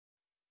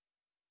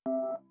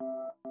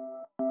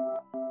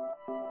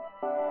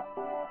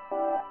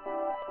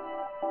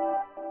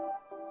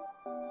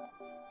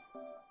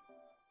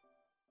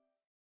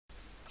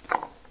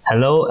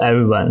Hello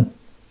everyone,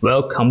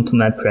 welcome to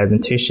my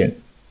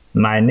presentation.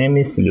 My name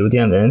is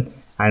Dianwen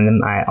and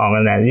my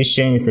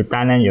organization is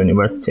Dalian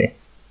University.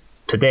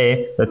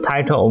 Today, the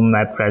title of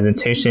my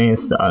presentation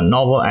is a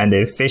novel and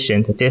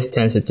efficient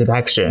distance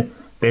detection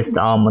based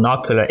on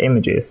monocular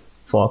images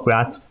for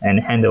grasp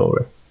and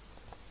handover.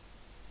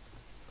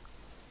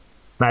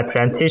 My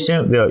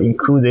presentation will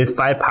include these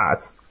 5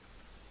 parts.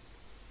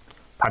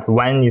 Part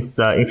 1 is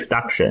the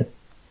introduction.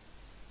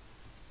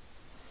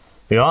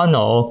 We all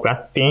know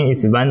grasping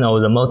is one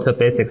of the most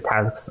basic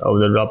tasks of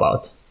the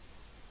robot.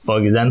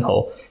 For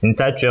example,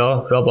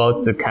 industrial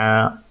robots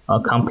can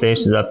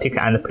accomplish the pick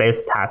and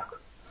place task,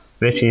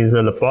 which is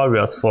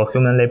laborious for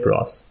human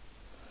laborers.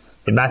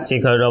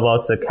 Domestic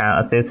robots can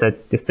assist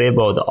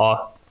disabled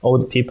or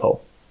old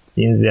people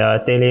in their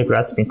daily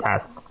grasping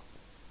tasks.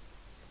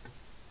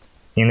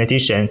 In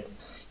addition,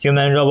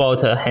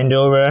 human-robot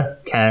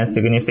handover can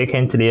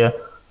significantly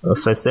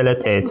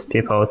facilitate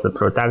people's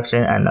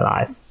production and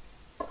life.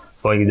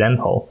 For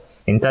example,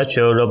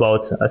 industrial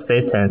robot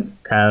assistants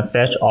can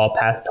fetch or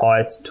pass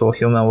toys to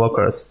human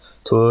workers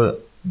to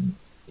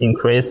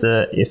increase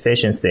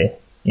efficiency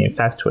in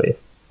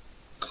factories.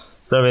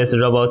 Service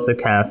robots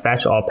can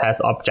fetch or pass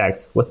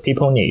objects what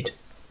people need,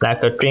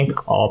 like a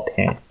drink or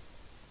pen.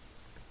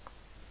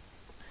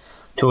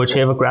 To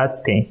achieve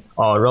grasping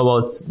or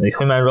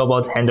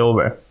human-robot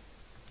handover,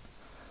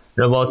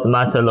 robots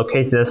must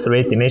locate the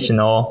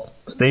 3-dimensional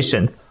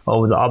position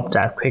of the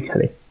object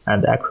quickly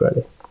and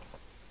accurately.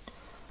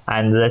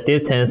 And the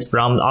distance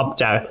from the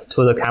object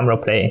to the camera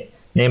plane,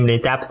 namely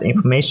depth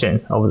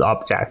information of the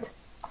object,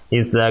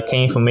 is the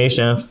key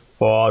information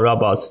for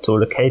robots to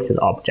locate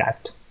the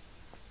object.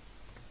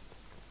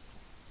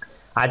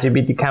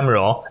 RGB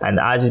camera and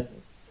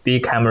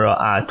RGB camera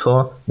are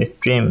 2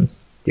 mainstream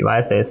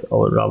devices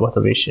of robot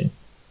vision.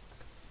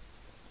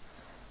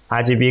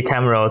 RGB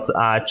cameras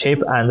are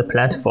cheap and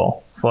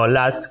plentiful for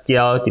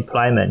large-scale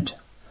deployment,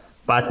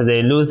 but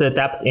they lose the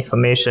depth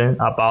information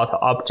about the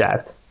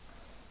object,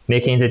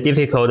 making it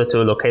difficult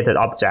to locate the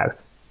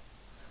objects.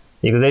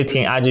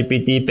 Existing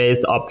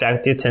RGB-based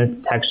object distance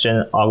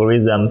detection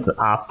algorithms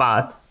are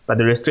fast but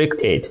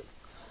restricted,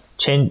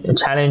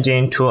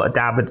 challenging to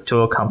adapt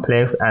to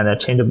complex and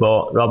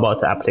changeable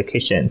robot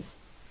applications.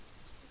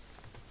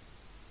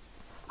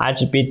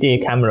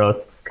 RGB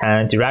cameras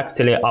can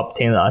directly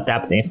obtain the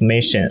depth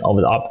information of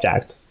the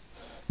object,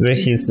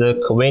 which is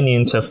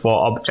convenient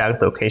for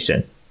object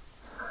location,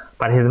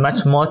 but is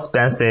much more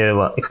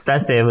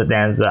expensive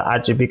than the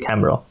RGB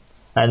camera,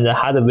 and the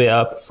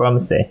hardware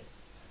performance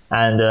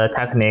and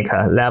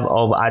technical level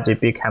of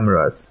RGB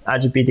cameras.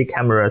 RGB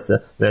cameras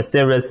will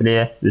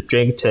seriously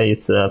restrict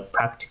its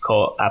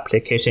practical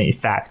application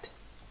effect.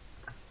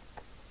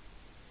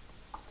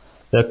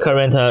 The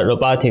current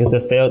robotics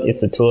field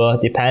is too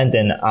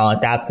dependent on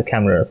depth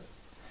cameras,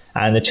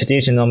 and the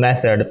traditional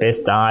method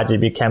based on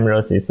RGB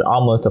cameras is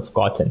almost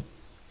forgotten.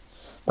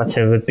 But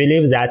we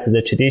believe that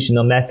the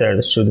traditional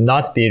method should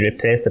not be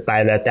replaced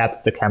by the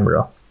depth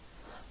camera,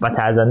 but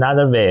as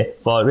another way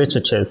for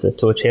researchers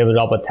to achieve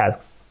robot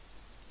tasks.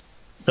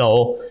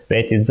 So,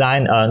 we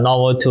designed a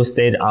novel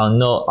 2-stage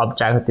unknown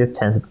object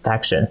distance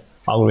detection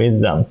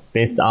algorithm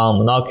based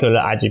on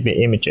monocular RGB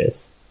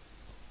images.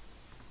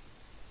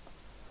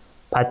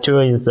 Part 2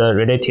 is the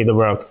related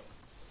works.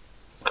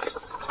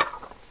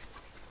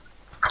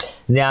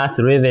 There are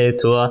 3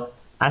 ways to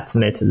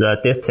estimate the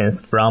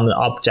distance from the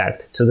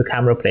object to the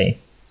camera plane.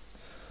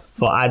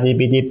 For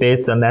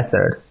RGB-based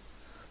method,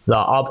 the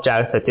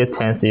object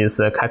distance is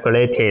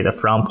calculated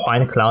from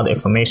point cloud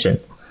information,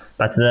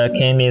 but the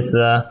key is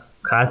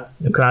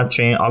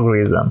clustering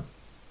algorithm.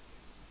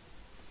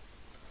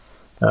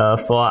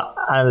 For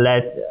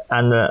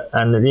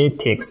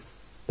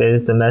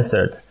analytics-based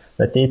method,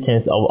 the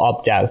distance of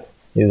object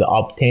is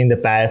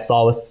obtained by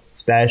solving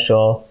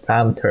spatial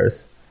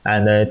parameters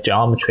and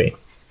geometry.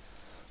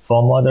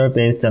 For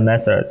model-based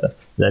method,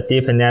 the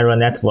deep neural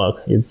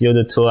network is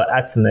used to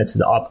estimate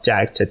the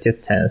object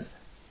distance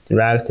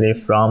directly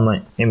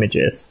from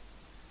images.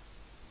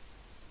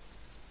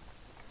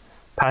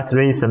 Part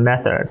 3 is the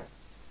method.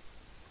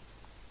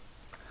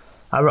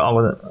 Our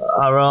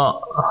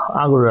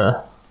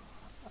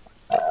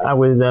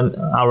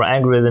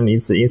algorithm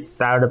is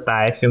inspired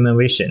by human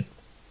vision.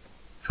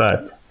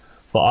 First,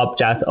 for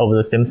objects of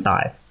the same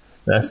size,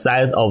 the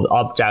size of the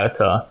object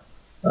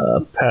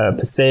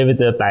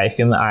perceived by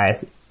human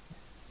eyes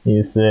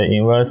is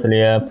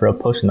inversely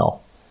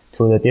proportional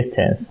to the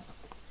distance.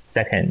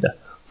 Second,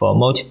 for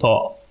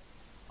multiple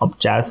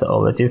objects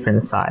of a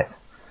different size,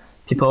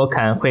 people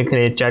can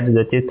quickly judge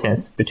the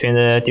distance between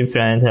the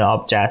different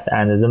objects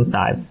and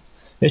themselves,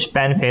 which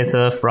benefits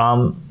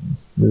from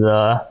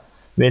the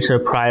rich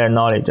prior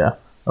knowledge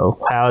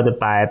acquired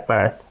by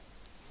birth,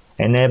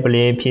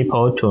 enabling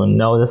people to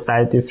know the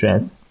size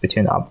difference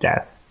between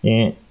objects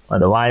and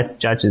otherwise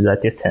judge the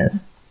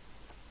distance.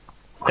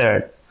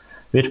 Third,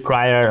 rich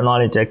prior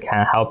knowledge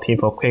can help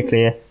people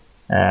quickly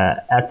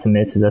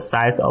estimate the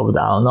size of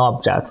the unknown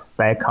object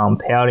by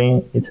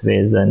comparing it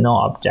with the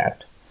known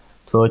object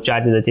to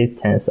judge the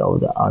distance of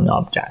the unknown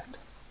object.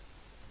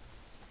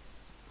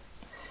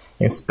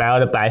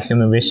 inspired by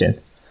human vision.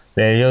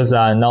 We use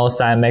a no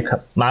sign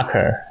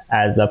marker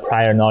as the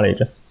prior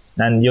knowledge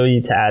and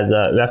use it as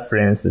a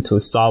reference to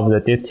solve the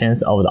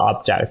distance of the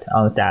object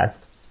on the desk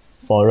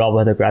for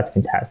robot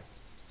grasping tasks.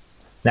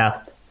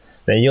 Next,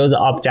 we use the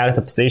object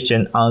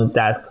position on the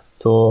desk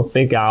to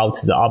figure out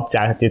the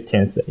object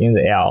distance in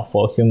the air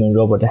for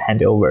human-robot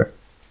handover.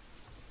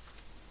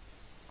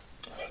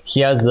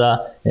 Here's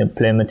the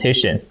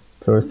implementation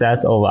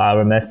process of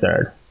our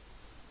method.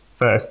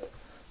 First,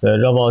 the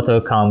robot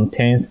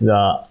obtains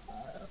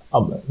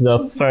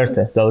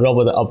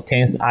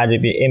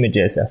RGB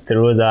images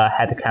through the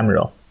head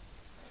camera.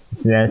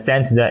 It then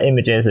sends the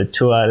images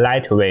to a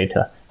lightweight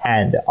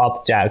hand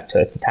object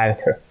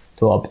detector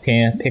to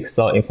obtain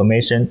pixel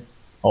information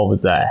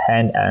of the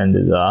hand and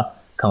the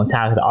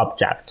contact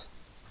object.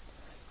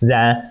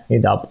 Then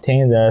it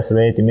obtains the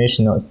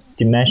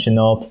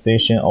three-dimensional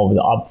position of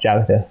the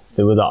object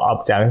through the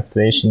object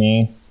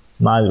positioning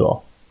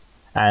module,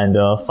 and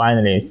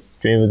finally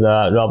drive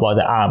the robot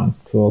arm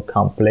to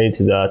complete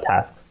the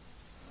task.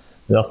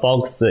 The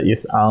focus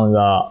is on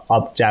the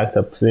object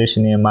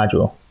positioning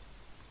module.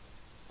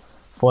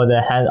 For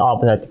the hand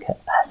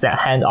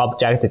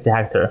object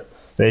detector,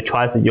 we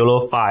choose Euro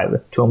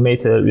 5 to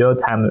meet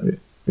real-time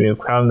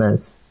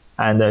requirements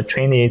and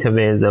train it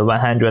with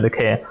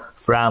 100K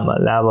from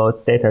level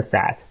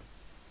dataset.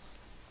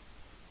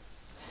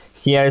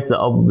 Here is the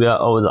overview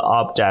of the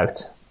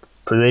object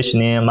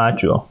positioning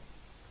module.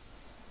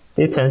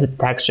 Distance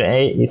detection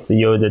A is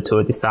used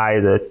to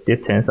decide the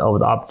distance of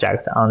the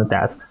object on the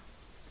desk.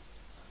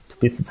 To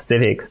be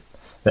specific,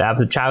 we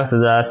abstract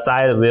the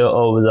side view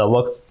of the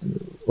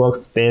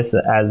workspace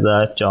as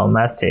a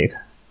geometric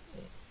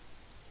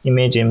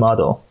imaging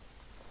model.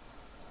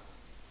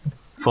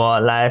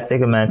 For line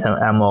segment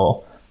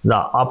MO, the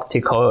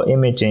optical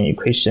imaging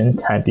equation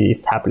can be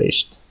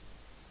established.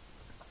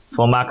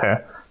 For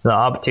marker, the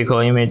optical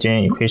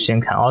imaging equation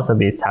can also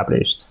be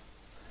established.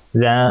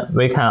 Then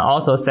we can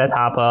also set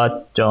up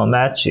a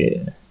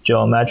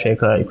geometric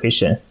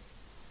equation.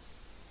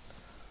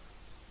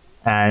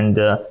 And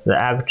the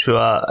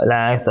actual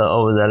length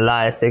of the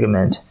line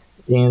segment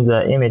in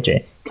the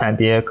imaging can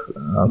be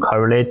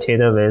correlated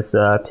with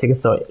the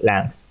pixel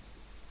length.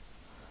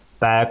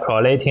 By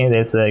correlating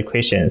these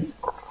equations,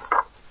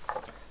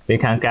 we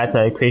can get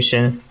the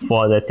equation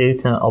for the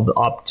distance of the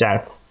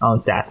object on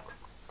desk.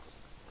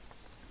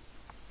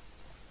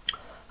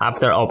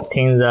 After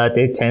obtaining the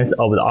distance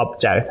of the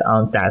object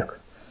on desk,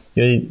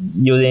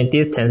 using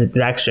distance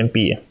detection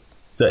B,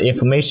 the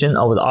information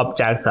of the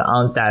object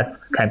on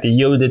desk can be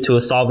used to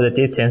solve the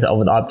distance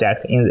of the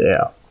object in the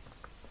air.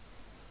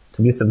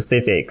 To be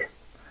specific,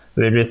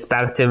 we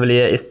respectively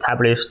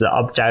establish the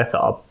object's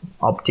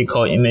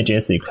optical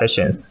images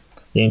equations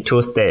in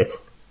two states.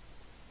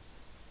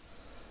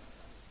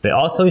 We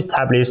also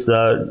establish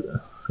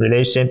the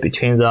relation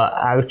between the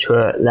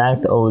actual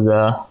length of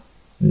the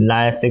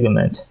line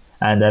segment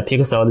and the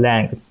pixel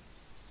length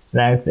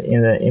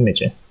in the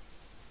image.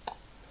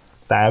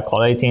 By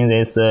correlating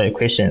these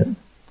equations,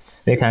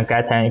 we can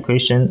get an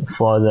equation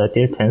for the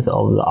distance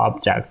of the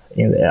object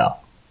in the air.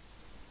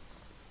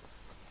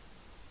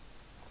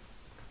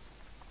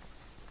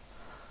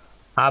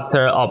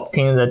 After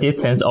obtaining the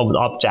distance of the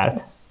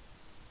object,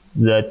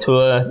 the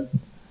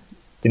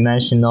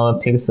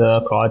two-dimensional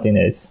pixel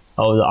coordinates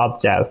of the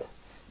object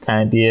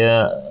can be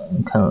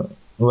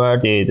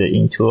converted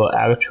into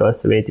actual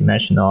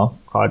three-dimensional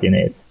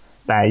coordinates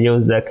by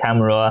using the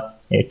camera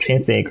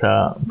intrinsic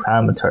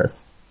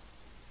parameters.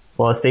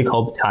 For sake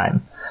of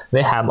time,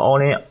 we have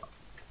only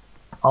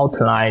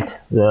outlined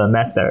the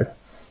method.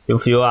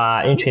 If you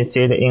are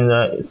interested in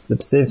the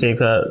specific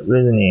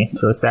reasoning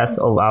process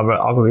of our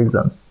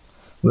algorithm,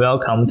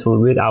 welcome to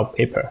read our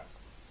paper.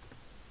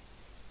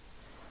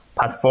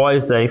 Part 4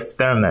 is the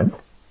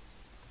experiment.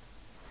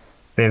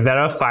 We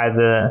verify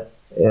the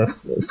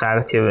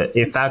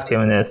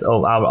effectiveness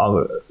of our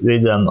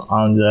algorithm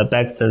on the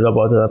Baxter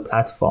robot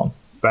platform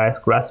by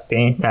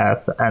grasping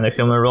tests and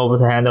human-robot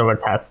handover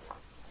tests.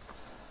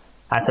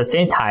 At the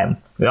same time,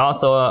 we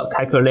also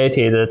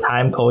calculated the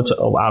time cost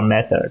of our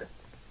method.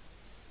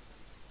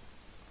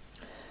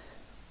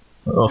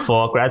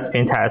 For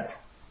grasping tests,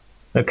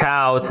 we carry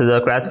out the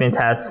grasping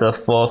tests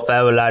for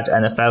 5 large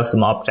and 5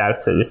 small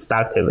objects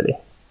respectively.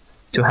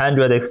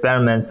 200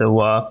 experiments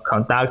were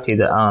conducted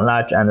on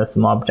large and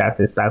small objects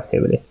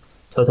respectively,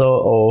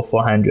 total of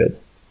 400,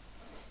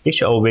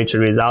 each of which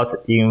results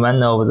in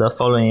one of the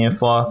following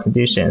 4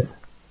 conditions.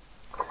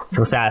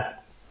 Success.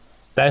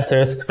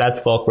 Baxter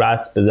successfully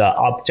grasps the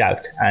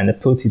object and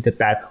puts it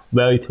back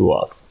where it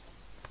was.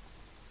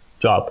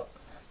 Drop.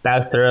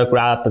 Baxter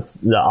grabs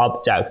the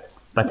object,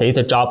 but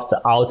it drops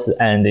out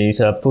and it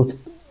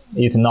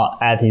is not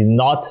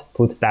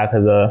put back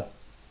the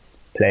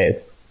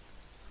place.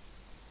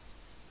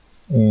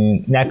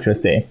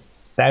 Inaccuracy.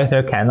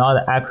 Baxter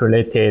cannot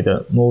accurately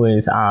move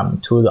its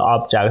arm to the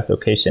object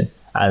location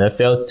and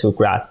fails to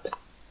grasp.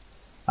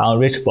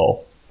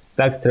 Unreachable.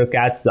 Baxter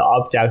gets the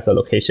object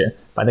location,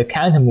 but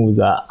can't move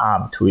the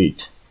arm to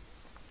it.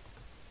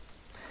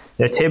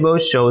 The table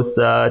shows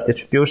the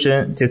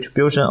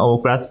distribution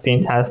of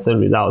grasping test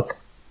results.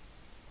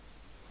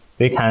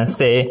 We can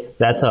see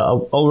that the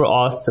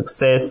overall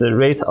success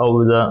rate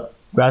of the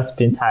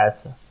grasping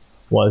test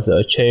was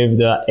achieved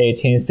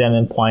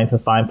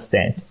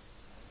 87.5%,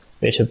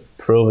 which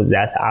proves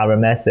that our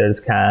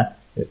methods can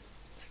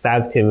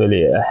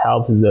effectively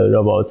help the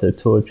robot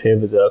to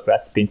achieve the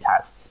grasping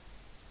test.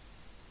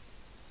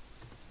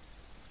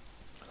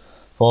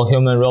 For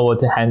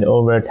human-robot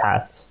handover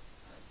tests,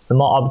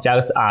 small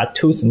objects are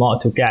too small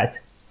to get,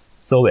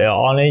 so we'll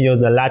only use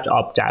the large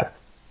objects.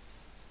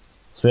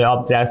 3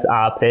 objects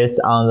are placed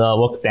on the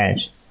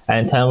workbench,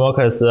 and 10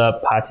 workers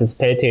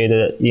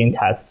participated in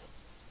tests.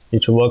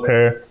 Each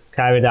worker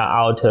carried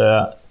out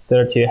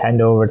 30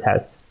 handover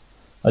tests,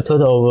 a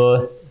total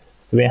of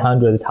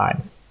 300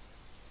 times.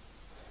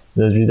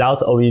 The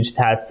results of each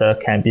test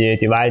can be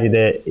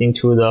divided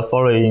into the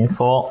following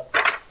 4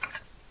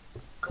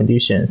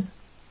 conditions.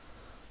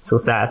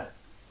 Success.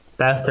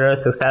 Baxter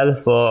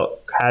successfully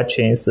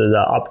catches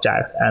the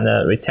object and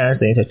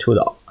returns it to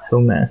the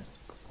human.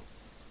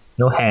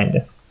 No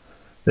hand.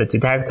 The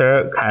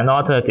detector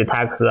cannot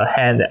detect the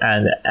hand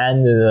and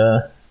end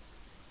the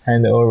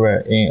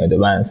handover in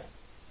advance.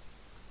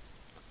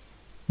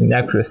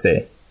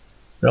 Inaccuracy.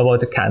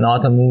 Robot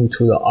cannot move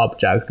to the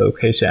object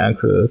location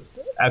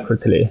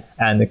accurately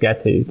and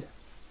get it.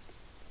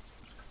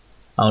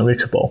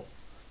 Unreachable.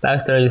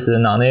 Baxter is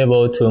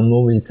unable to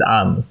move its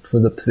arm to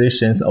the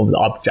positions of the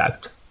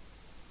object.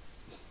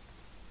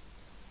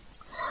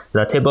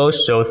 The table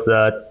shows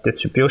the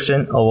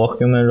distribution of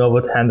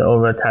human-robot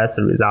handover test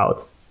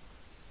results.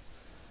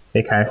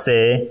 We can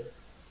see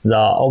the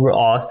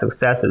overall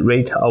success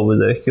rate of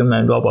the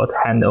human-robot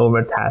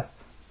handover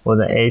test was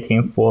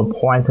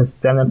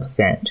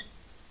 84.7%,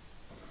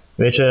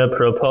 which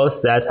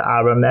proves that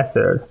our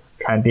method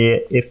can be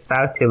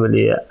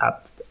effectively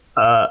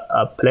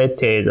applied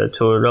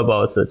to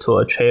robots to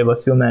achieve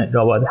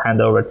human-robot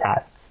handover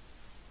tests.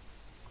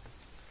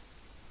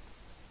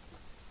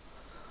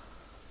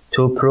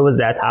 To prove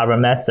that our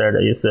method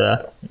is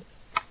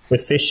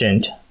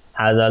efficient,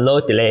 has a low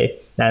delay,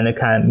 and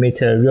can meet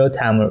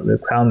real-time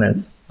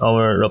requirements of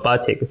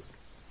robotics,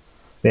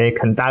 we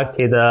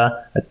conducted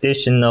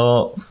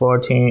additional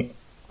 40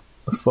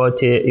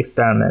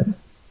 experiments,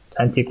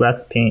 20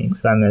 grasping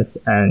experiments,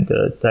 and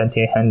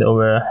 20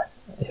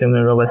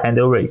 human-robot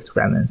handover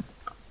experiments.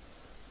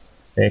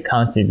 We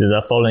counted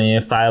the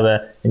following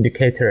 5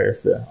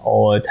 indicators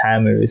over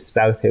time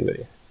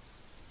respectively.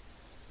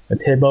 The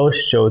table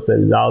shows the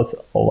results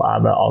of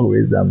our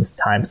algorithm's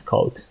times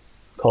code.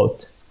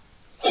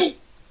 You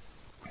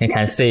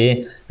can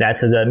see that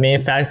the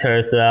main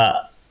factors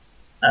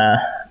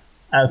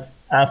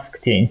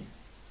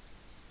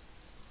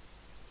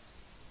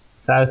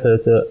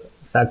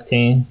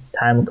affecting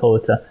time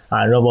code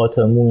are robot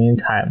moving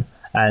time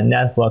and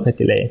network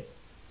delay.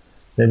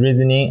 The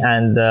reasoning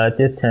and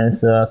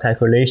distance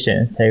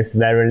calculation takes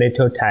very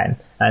little time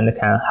and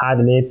can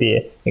hardly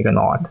be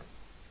ignored,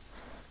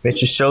 which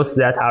shows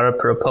that our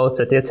proposed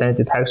distance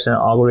detection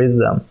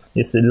algorithm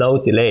is low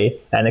delay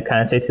and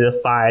can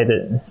satisfy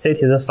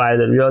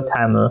the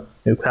real-time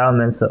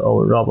requirements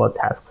of robot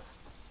tasks.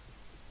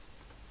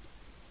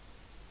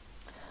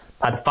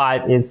 Part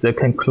 5 is the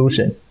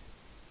conclusion.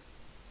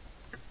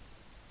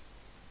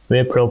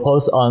 We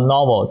propose a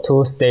novel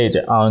 2-stage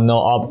unknown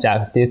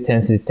object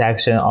distance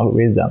detection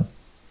algorithm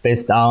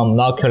based on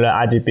monocular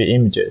RGB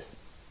images,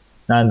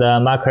 and the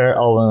marker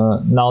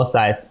of null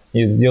size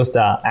is used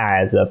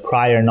as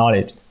prior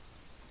knowledge.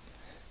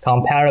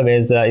 Compared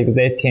with the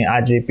existing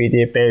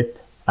RGBD-based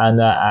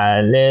and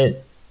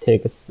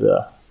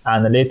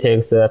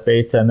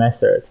analytics-based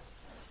methods,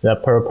 the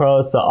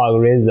proposed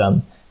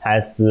algorithm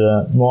has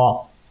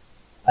more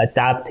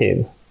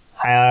adaptive,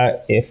 higher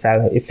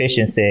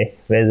efficiency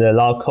with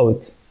low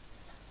cost,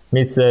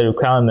 meets the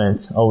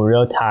requirements of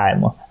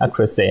real-time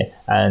accuracy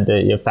and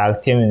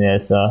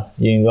effectiveness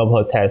in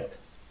robot tasks.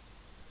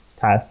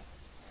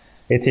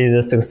 It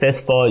is a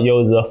successful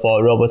use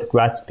for robot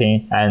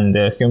grasping and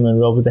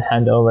human-robot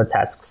handover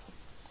tasks.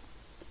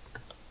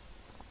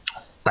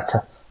 But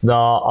the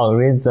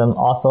algorithm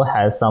also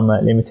has some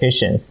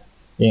limitations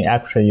in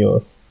actual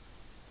use.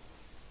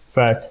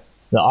 First,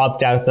 the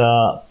object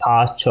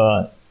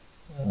posture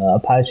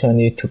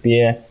needs to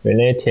be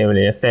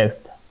relatively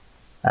fixed,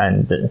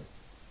 and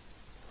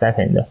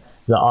second,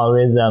 the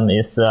algorithm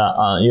is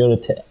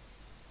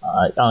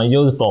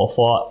unusable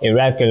for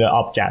irregular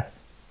objects.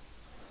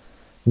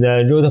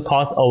 The root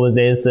cause of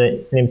these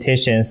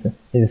limitations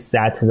is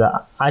that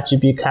the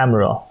RGB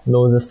camera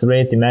loses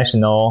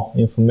 3-dimensional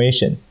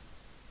information.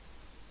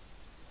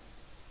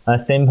 A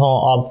simple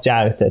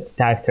object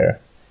detector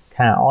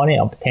can only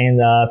obtain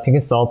the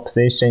pixel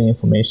position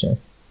information,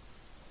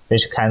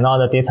 which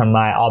cannot determine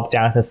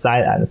object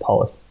size and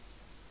pose.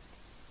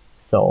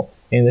 So,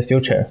 in the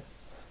future,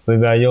 we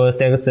will use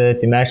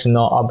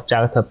 6-dimensional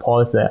object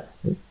pose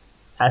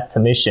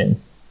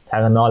estimation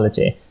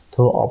technology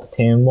to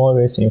obtain more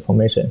rich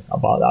information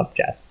about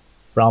objects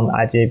from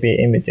RGB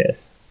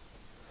images.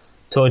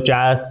 to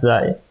address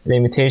the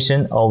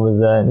limitation of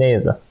the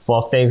needs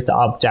for fixed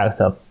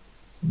object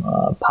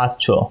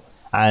posture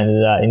and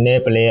the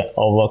enabling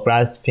of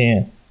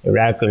grasping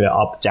irregular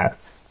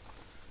objects.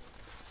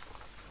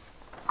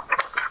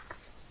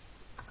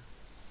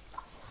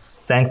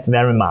 Thanks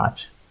very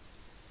much.